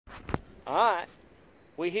Alright,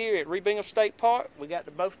 we here at Rebingham State Park. We got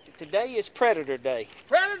the boat. Today is Predator Day.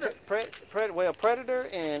 Predator? Predator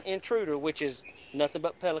and Intruder, which is nothing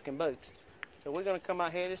but Pelican boats. So we're going to come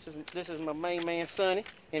out here. This is my main man, Sonny,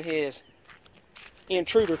 in his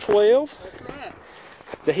Intruder 12. That's right.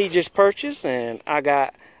 That he just purchased, and I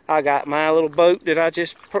got my little boat that I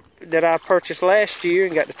purchased last year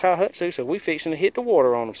and got the Tahatsu, so we fixing to hit the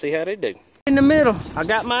water on them, see how they do. In the middle, I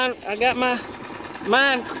got mine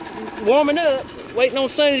warming up, waiting on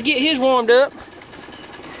Sonny to get his warmed up.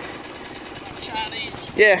 Chinese.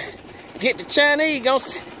 Yeah, get the Chinese, gonna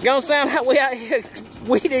sound like we out here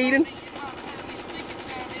weed eating.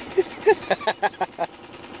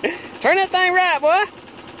 Turn that thing right, boy.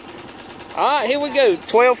 Alright, here we go.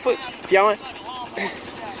 12 foot.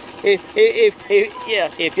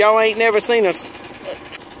 If y'all ain't never seen us.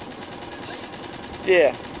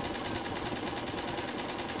 Yeah.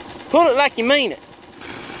 Pull it like you mean it.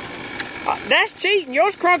 That's cheating.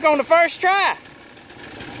 Yours crunk on the first try.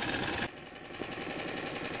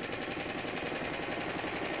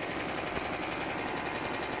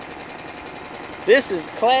 This is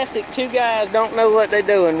classic. Two guys don't know what they're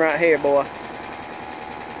doing right here, boy.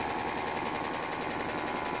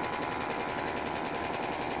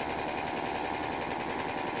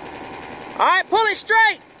 All right, pull it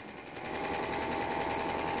straight.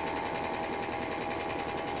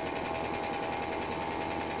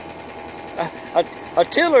 A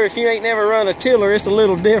tiller, if you ain't never run a tiller, it's a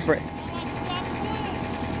little different.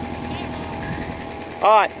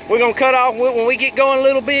 All right, we're gonna cut off when we get going a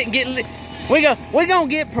little bit. We're gonna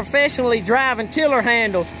get professionally driving tiller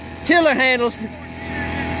handles.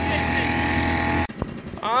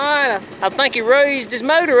 All right, I think he raised his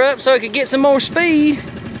motor up so he could get some more speed.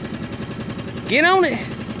 Get on it.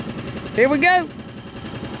 Here we go.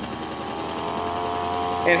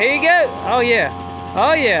 And here you go. Oh yeah.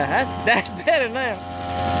 Oh yeah. That's better now.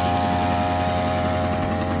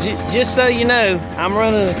 Just so you know, I'm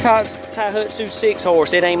running a Tahatsu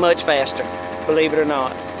 6-horse. It ain't much faster, believe it or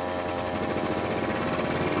not.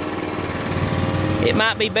 It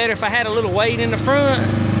might be better if I had a little weight in the front,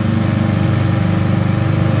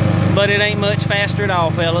 but it ain't much faster at all,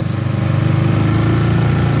 fellas.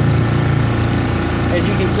 As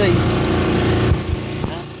you can see,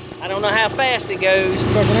 I don't know how fast it goes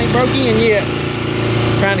because it ain't broke in yet.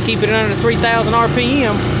 I'm trying to keep it under 3,000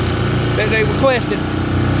 RPM that they requested.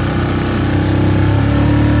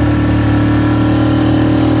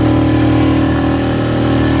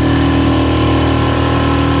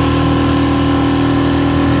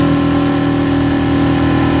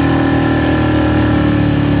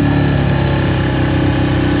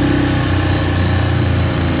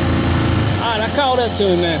 Caught up to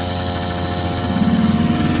him now.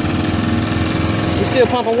 We still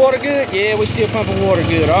pumping water good? Yeah, we still pumping water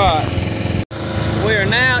good. Alright. We are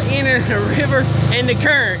now entering the river and the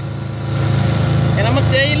current. And I'm gonna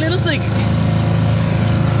tell you a little secret.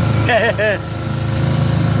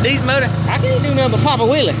 These motors, I can't do nothing but pop a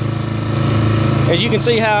wheelie. As you can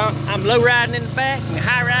see how I'm low riding in the back and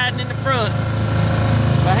high riding in the front.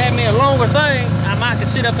 If I had me a longer thing, I might could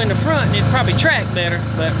sit up in the front and it'd probably track better.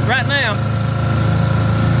 But right now,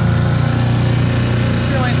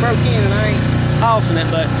 ain't broke in and I ain't offing it,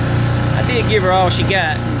 but I did give her all she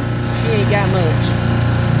got. She ain't got much.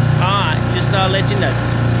 Alright, just thought I'd let you know.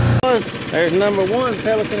 There's number 1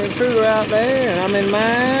 Pelican Intruder out there, and I'm in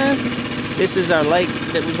mine. This is our lake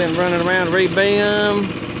that we've been running around Rebingham.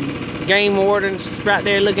 Game warden's right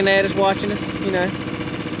there looking at us, watching us, you know.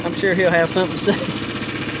 I'm sure he'll have something to say.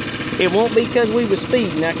 It won't be because we were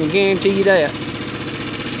speeding, I can guarantee you that.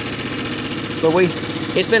 But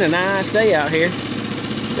it's been a nice day out here.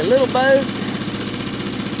 The little boat.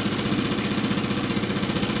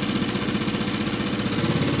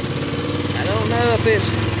 I don't know if it's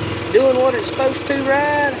doing what it's supposed to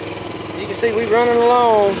ride. You can see we're running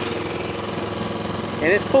along and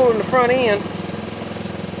it's pulling the front end.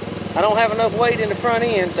 I don't have enough weight in the front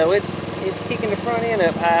end, so it's kicking the front end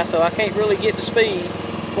up high, so I can't really get the speed.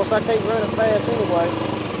 Of course, I can't run it fast anyway.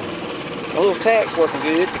 My little tack's working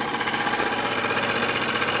good.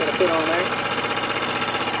 What I put on there.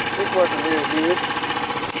 It's working real good.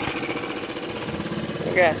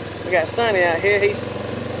 We got Sonny out here. He's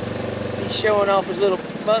showing off his little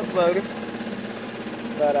boat motor,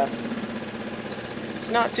 but it's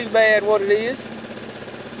not too bad what it is.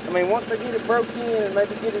 I mean, once I get it broke in and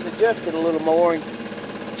maybe get it adjusted a little more and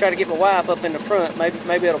try to get my wife up in the front,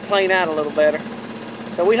 maybe it'll plane out a little better.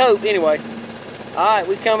 So we hope anyway. All right,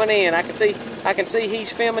 we coming in. I can see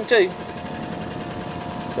he's filming too.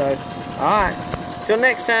 So, all right. Till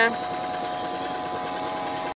next time.